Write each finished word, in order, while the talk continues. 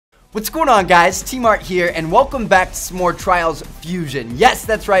What's going on, guys? T-Mart here, and welcome back to some more Trials Fusion. Yes,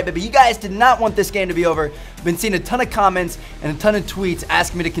 that's right, baby. You guys did not want this game to be over. I've been seeing a ton of comments and a ton of tweets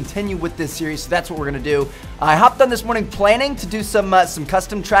asking me to continue with this series, so that's what we're gonna do. I hopped on this morning planning to do some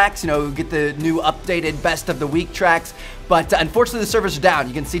custom tracks, get the new updated best of the week tracks, but unfortunately the servers are down.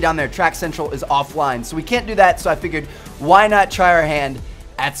 You can see down there, Track Central is offline, so we can't do that, so I figured, why not try our hand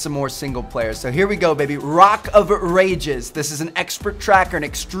at some more single players. So here we go, baby. Rock of Rages. This is an expert track, or an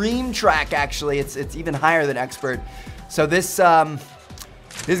extreme track, actually. It's even higher than expert. So this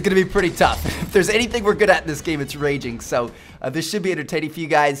is gonna be pretty tough. If there's anything we're good at in this game, it's raging. So this should be entertaining for you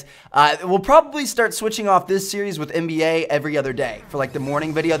guys. We'll probably start switching off this series with NBA every other day. For like the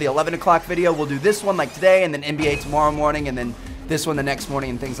morning video, the 11 o'clock video, we'll do this one like today, and then NBA tomorrow morning, and then this one the next morning,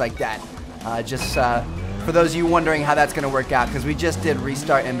 and things like that. For those of you wondering how that's going to work out, because we just did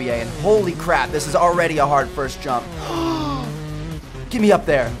restart NBA, and holy crap, this is already a hard first jump. Get me up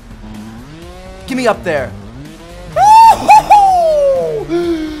there. Get me up there.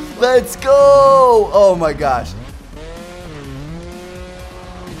 Let's go. Oh my gosh.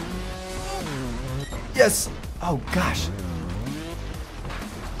 Yes. Oh gosh.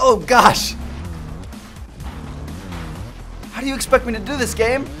 Oh gosh. How do you expect me to do this,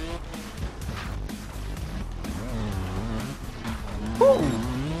 game?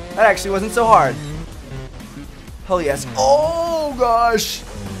 That actually wasn't so hard. Hell yes. Oh gosh.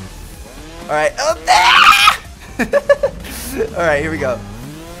 Alright. Alright, here we go.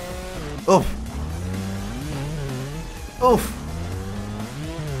 Oof. Oof.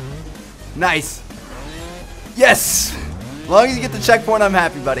 Nice. Yes. As long as you get the checkpoint, I'm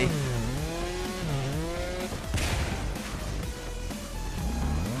happy, buddy.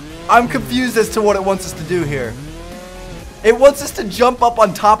 I'm confused as to what it wants us to do here. It wants us to jump up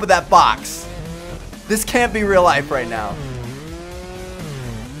on top of that box. This can't be real life right now.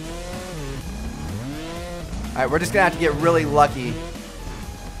 Alright, we're just gonna have to get really lucky.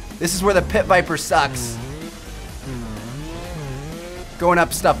 This is where the Pit Viper sucks. Going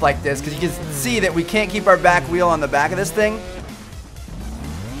up stuff like this, because you can see that we can't keep our back wheel on the back of this thing.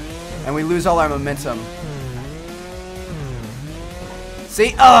 And we lose all our momentum.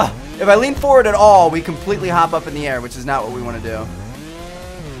 See? If I lean forward at all, we completely hop up in the air, which is not what we want to do.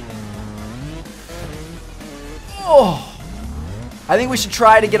 Oh! I think we should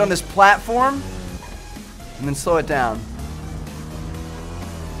try to get on this platform and then slow it down.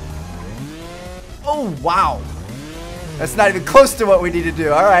 Oh, wow. That's not even close to what we need to do.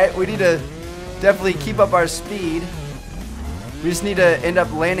 Alright, we need to definitely keep up our speed. We just need to end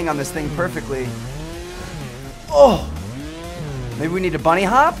up landing on this thing perfectly. Oh! Maybe we need to bunny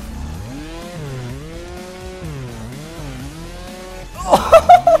hop?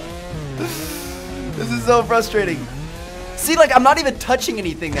 This is so frustrating. See, like, I'm not even touching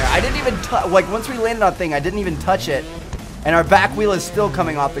anything there. I didn't even touch, like, once we landed on thing, I didn't even touch it. And our back wheel is still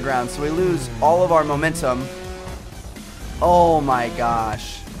coming off the ground, so we lose all of our momentum. Oh my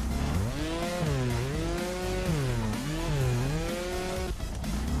gosh.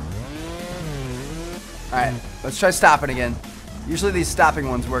 Alright, let's try stopping again. Usually these stopping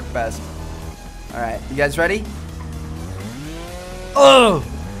ones work best. Alright, you guys ready? Oh!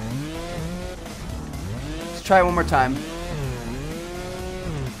 Let's try it one more time.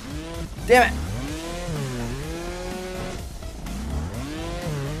 Damn it!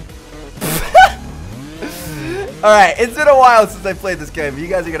 Alright, it's been a while since I played this game. You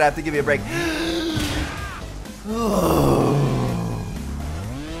guys are gonna have to give me a break.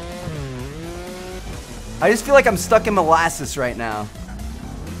 I just feel like I'm stuck in molasses right now.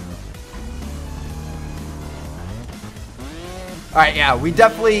 Alright, yeah, we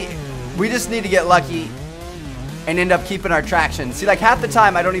just need to get lucky and end up keeping our traction. See, like, half the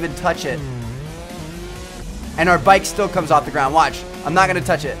time I don't even touch it. And our bike still comes off the ground. Watch, I'm not gonna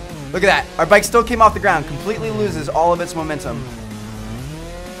touch it. Look at that, our bike still came off the ground, completely loses all of its momentum.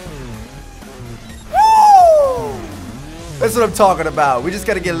 Woo! That's what I'm talking about. We just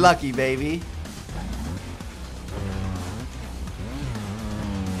gotta get lucky, baby.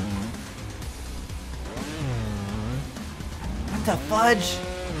 What the fudge?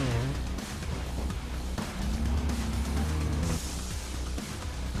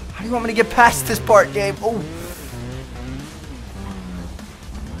 How do you want me to get past this part, Gabe? Oh.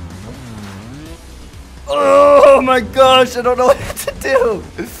 Oh my gosh, I don't know what to do.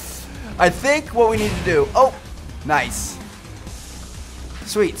 I think what we need to do. Oh, nice.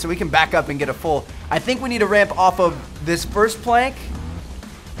 Sweet, so we can back up and get a full. I think we need to ramp off of this first plank.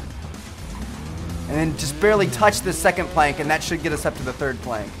 And then just barely touch the second plank, and that should get us up to the third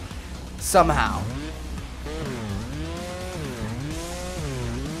plank. Somehow.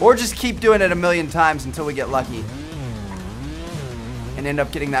 Or just keep doing it a million times until we get lucky. And end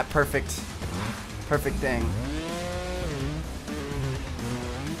up getting that perfect thing.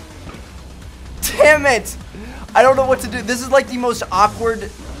 Damn it! I don't know what to do. This is like the most awkward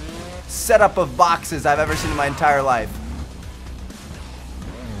setup of boxes I've ever seen in my entire life.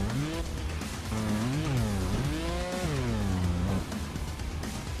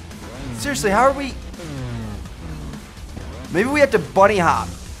 Seriously, how are we? Maybe we have to bunny hop.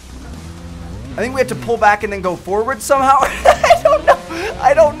 I think we have to pull back and then go forward somehow. I don't know.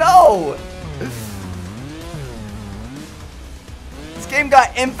 I don't know. This game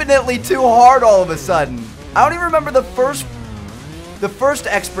got infinitely too hard all of a sudden. I don't even remember the first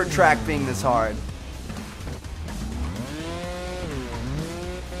expert track being this hard.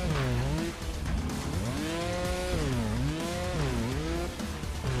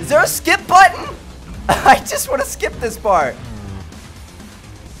 Is there a skip button? I just want to skip this part.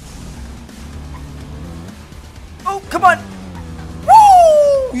 Oh, come on.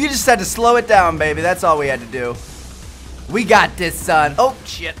 Woo! You just had to slow it down, baby. That's all we had to do. We got this, son. Oh,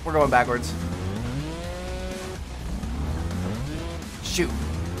 shit. We're going backwards. Shoot.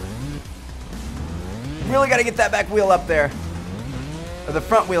 Really got to get that back wheel up there. Or the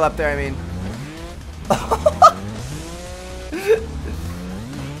front wheel up there, I mean.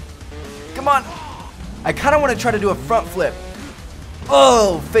 Come on. I kind of want to try to do a front flip.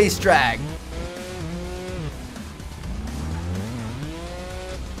 Oh, face drag.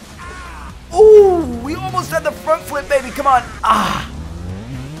 Ooh, we almost had the front flip, baby. Come on. Ah.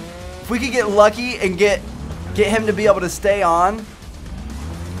 If we could get lucky and get him to be able to stay on.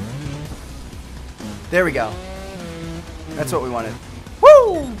 There we go. That's what we wanted.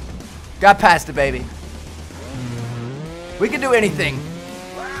 Woo! Got past it, baby. We can do anything,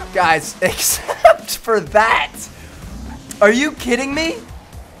 guys, except for that. Are you kidding me?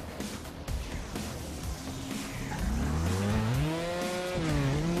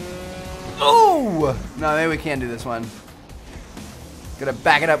 Oh! No, maybe we can't do this one. Gotta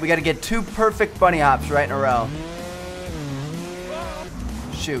back it up. We gotta get 2 perfect bunny hops right in a row.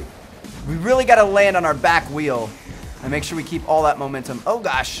 Shoot. We really gotta land on our back wheel and make sure we keep all that momentum. Oh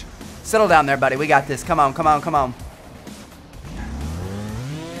gosh. Settle down there, buddy. We got this. Come on, come on, come on.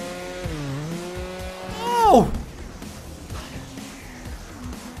 Oh!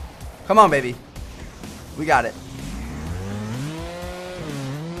 Come on, baby. We got it.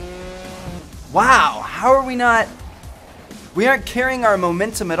 Wow, how are we not? We aren't carrying our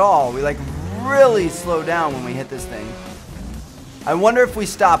momentum at all. We like really slow down when we hit this thing. I wonder if we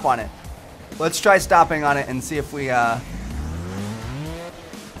stop on it. Let's try stopping on it and see if we can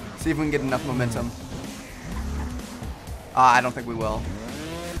get enough momentum. I don't think we will.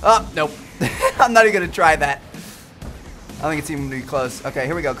 Oh, nope. I'm not even gonna try that. I don't think it's even gonna be close. Okay,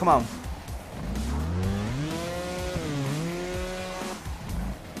 here we go. Come on.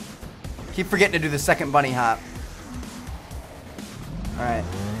 Keep forgetting to do the second bunny hop. Alright.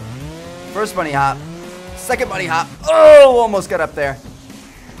 First bunny hop. Second bunny hop. Oh, almost got up there.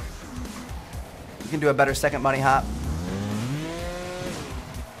 We can do a better second bunny hop.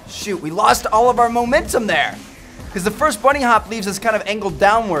 Shoot, we lost all of our momentum there. Because the first bunny hop leaves us kind of angled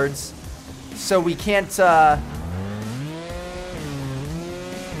downwards. So we can't,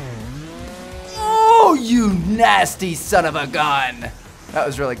 Oh, you nasty son of a gun. That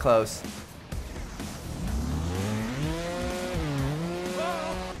was really close.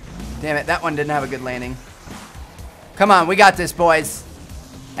 Damn it, that one didn't have a good landing. Come on, we got this, boys.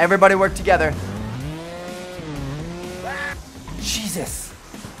 Everybody work together. Jesus.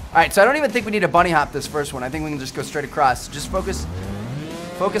 Alright, so I don't even think we need a bunny hop this first one. I think we can just go straight across. Just focus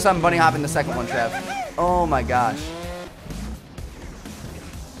on bunny hopping the second one, Trev. Oh my gosh.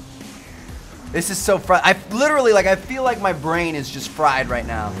 This is so fried. I literally, like, I feel like my brain is just fried right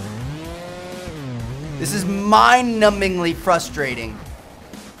now. This is mind-numbingly frustrating.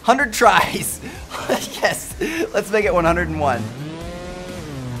 100 tries. Yes. Let's make it 101.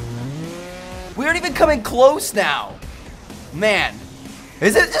 We aren't even coming close now. Man.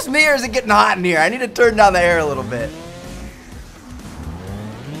 Is it just me or is it getting hot in here? I need to turn down the air a little bit.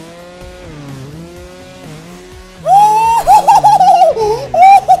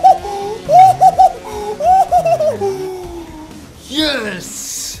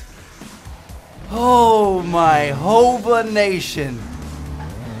 Yes! Oh my Hova Nation.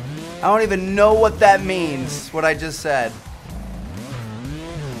 I don't even know what that means, what I just said.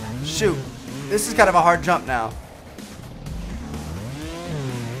 Shoot. This is kind of a hard jump now.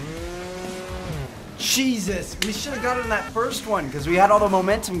 Jesus, we should have gotten that first one because we had all the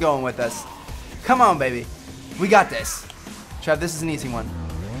momentum going with us. Come on, baby. We got this. Trev, this is an easy one.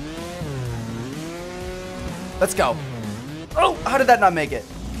 Let's go. Oh, how did that not make it?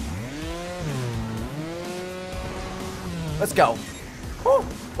 Let's go. Woo.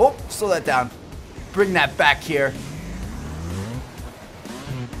 Oh, slow that down. Bring that back here.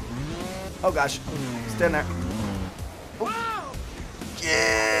 Oh gosh. Stand there. Oh.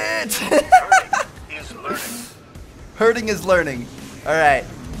 Get! Hurting is learning. Alright.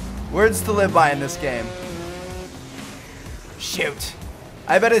 Words to live by in this game. Shoot.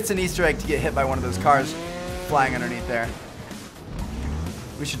 I bet it's an Easter egg to get hit by one of those cars flying underneath there.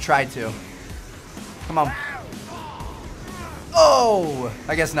 We should try to. Come on. Oh!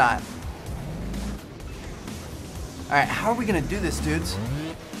 I guess not. Alright, how are we gonna do this, dudes?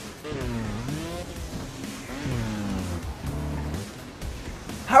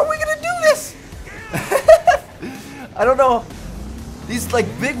 How are we gonna do this? I don't know. These like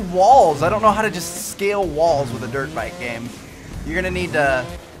big walls, I don't know how to just scale walls with a dirt bike game. You're gonna need to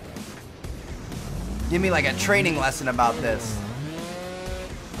give me like a training lesson about this.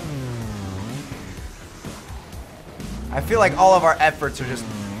 I feel like all of our efforts are just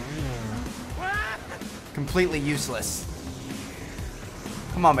completely useless.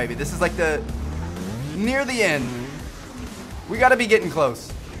 Come on, baby. This is like the near the end. We gotta be getting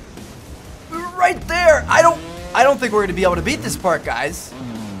close. Right there. I don't think we're gonna be able to beat this part, guys.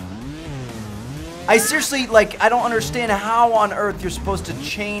 I seriously, like, I don't understand how on earth you're supposed to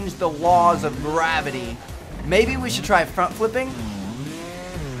change the laws of gravity. Maybe we should try front flipping?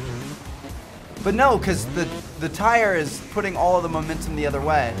 But no, because the tire is putting all of the momentum the other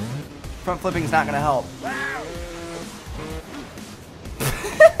way. Front flipping is not going to help.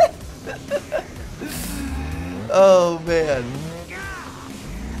 Oh, man.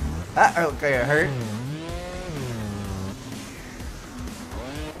 That okay, it hurt.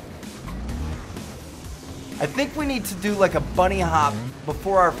 I think we need to do like a bunny hop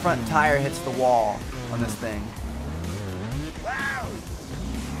before our front tire hits the wall on this thing.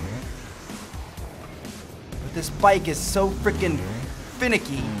 But this bike is so freaking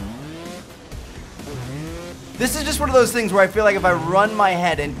finicky. This is just one of those things where I feel like if I run my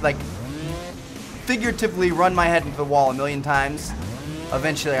head and like figuratively run my head into the wall a million times,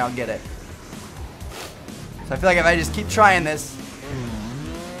 eventually I'll get it. So I feel like if I just keep trying this,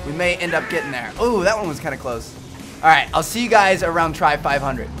 we may end up getting there. Oh, that one was kind of close. All right, I'll see you guys around try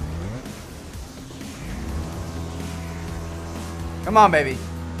 500. Come on, baby.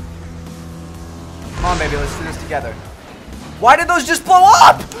 Come on, baby, let's do this together. Why did those just blow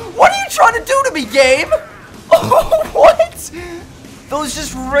up? What are you trying to do to me, game? What? Those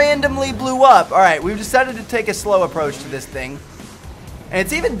just randomly blew up. All right, we've decided to take a slow approach to this thing. And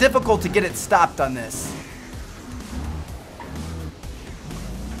it's even difficult to get it stopped on this.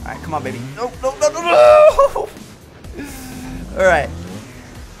 All right, come on, baby. No, no, no, no, no. All right.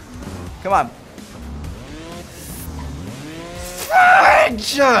 Come on.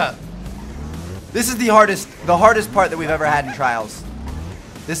 This is the hardest part that we've ever had in Trials.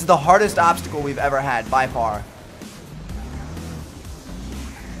 This is the hardest obstacle we've ever had, by far.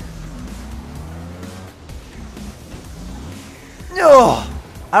 No,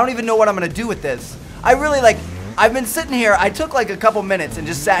 I don't even know what I'm gonna do with this. I really like. I've been sitting here. I took like a couple minutes and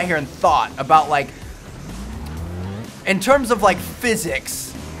just sat here and thought about like, in terms of like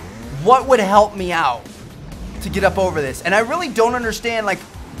physics, what would help me out to get up over this. And I really don't understand, like,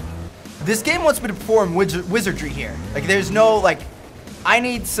 this game wants me to perform wizardry here. Like, there's no, like, I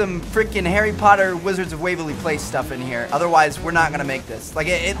need some freaking Harry Potter Wizards of Waverly Place stuff in here. Otherwise, we're not gonna make this. Like,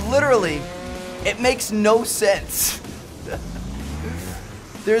 it literally, it makes no sense.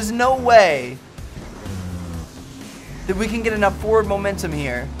 There's no way that we can get enough forward momentum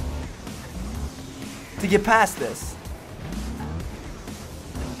here to get past this.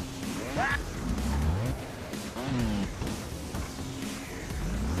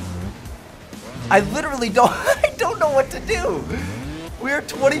 I literally don't, I don't know what to do. We're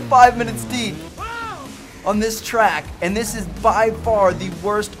 25 minutes deep on this track, and this is by far the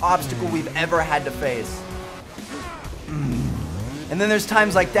worst obstacle we've ever had to face. And then there's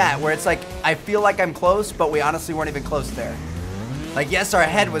times like that where it's like, I feel like I'm close, but we honestly weren't even close there. Like, yes, our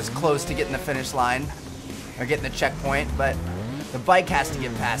head was close to getting the finish line, or getting the checkpoint, but the bike has to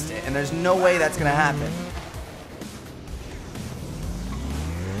get past it, and there's no way that's gonna happen.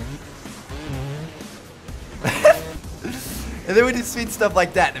 And then we do sweet stuff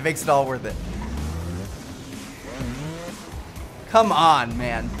like that, and it makes it all worth it. Come on,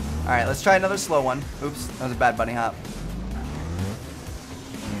 man. All right, let's try another slow one. Oops, that was a bad bunny hop.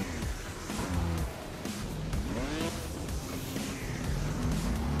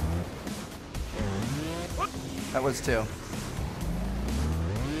 That was two.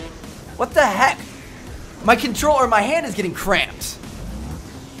 What the heck? My controller, my hand is getting cramped.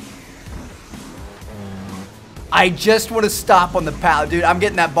 I just want to stop on the pallet. Dude, I'm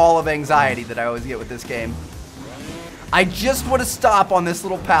getting that ball of anxiety that I always get with this game. I just want to stop on this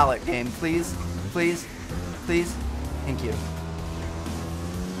little pallet game. Please, please, please. Thank you.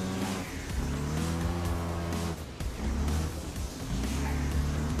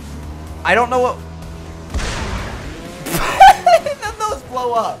 I don't know what... Those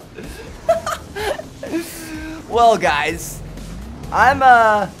blow up. Well, guys, I'm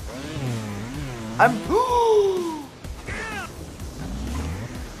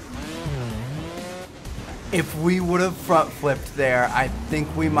if we would have front flipped there, I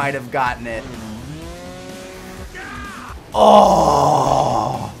think we might have gotten it.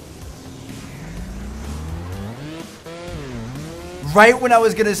 Oh! Right when I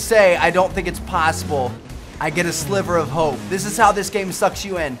was gonna say, I don't think it's possible, I get a sliver of hope. This is how this game sucks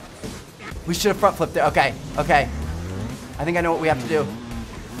you in. We should have front flipped there. Okay, okay. I think I know what we have to do.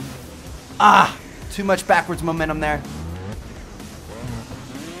 Ah! Too much backwards momentum there.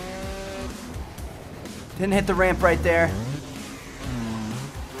 Didn't hit the ramp right there.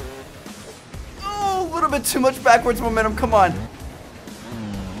 Oh, a little bit too much backwards momentum. Come on.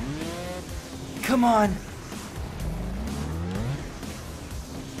 Come on.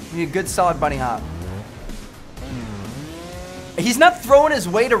 We need a good solid bunny hop. He's not throwing his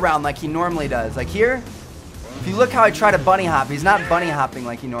weight around like he normally does. Like here, if you look how I try to bunny hop, he's not bunny hopping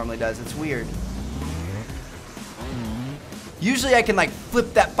like he normally does. It's weird. Usually I can like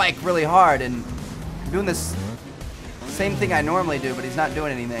flip that bike really hard, and I'm doing this same thing I normally do, but he's not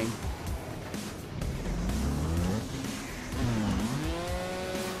doing anything.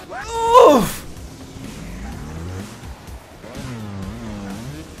 Oof!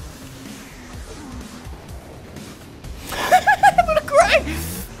 I'm gonna cry!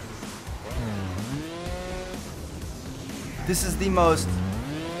 This is the most...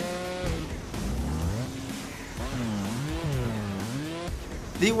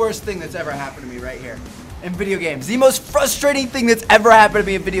 the worst thing that's ever happened to me right here in video games. The most frustrating thing that's ever happened to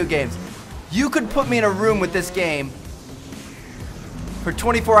me in video games. You could put me in a room with this game for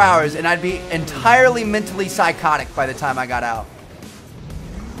 24 hours and I'd be entirely mentally psychotic by the time I got out.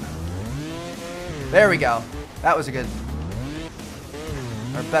 There we go. That was a good,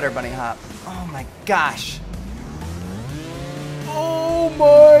 or better bunny hop. Oh my gosh. Oh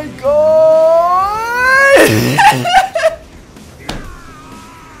my god.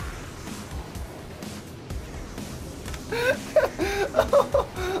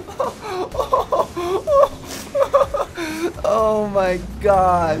 Oh my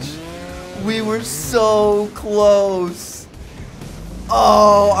gosh. We were so close.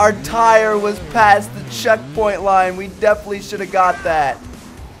 Oh, our tire was past the checkpoint line. We definitely should have got that.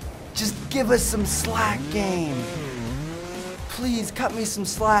 Just give us some slack, game. Please cut me some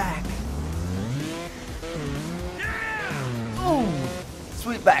slack. Ooh,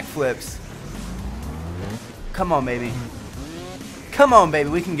 sweet backflips. Come on, baby. Come on, baby.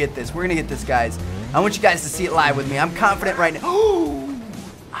 We can get this. We're going to get this, guys. I want you guys to see it live with me. I'm confident right now. Ooh.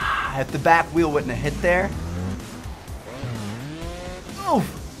 If the back wheel wouldn't have hit there. Oh.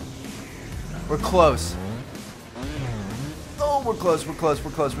 We're close. Oh, we're close. We're close.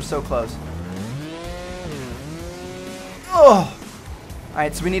 We're close. We're so close. Oh. All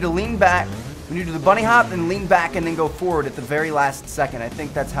right, so we need to lean back. We need to do the bunny hop and lean back and then go forward at the very last second. I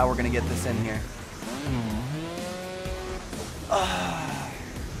think that's how we're going to get this in here.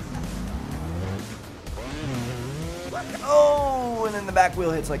 Oh, and then the back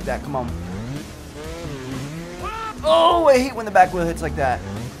wheel hits like that. Come on. Oh, I hate when the back wheel hits like that.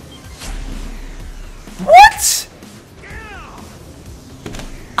 What?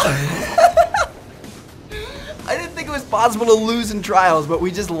 I didn't think it was possible to lose in trials, but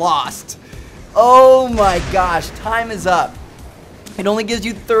we just lost. Oh my gosh, time is up. It only gives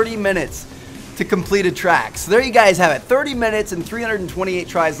you 30 minutes to complete a track. So there you guys have it. 30 minutes and 328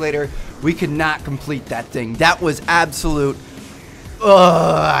 tries later, we could not complete that thing. That was absolute...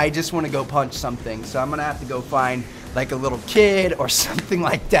 I just want to go punch something. So I'm going to have to go find like a little kid or something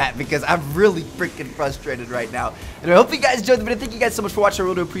like that because I'm really freaking frustrated right now. And I hope you guys enjoyed the video. Thank you guys so much for watching. I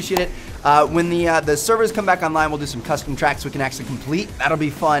really do appreciate it. When the servers come back online, we'll do some custom tracks we can actually complete. That'll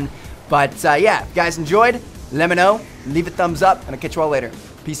be fun. But yeah, if you guys enjoyed, let me know. Leave a thumbs up, and I'll catch you all later.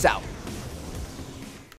 Peace out.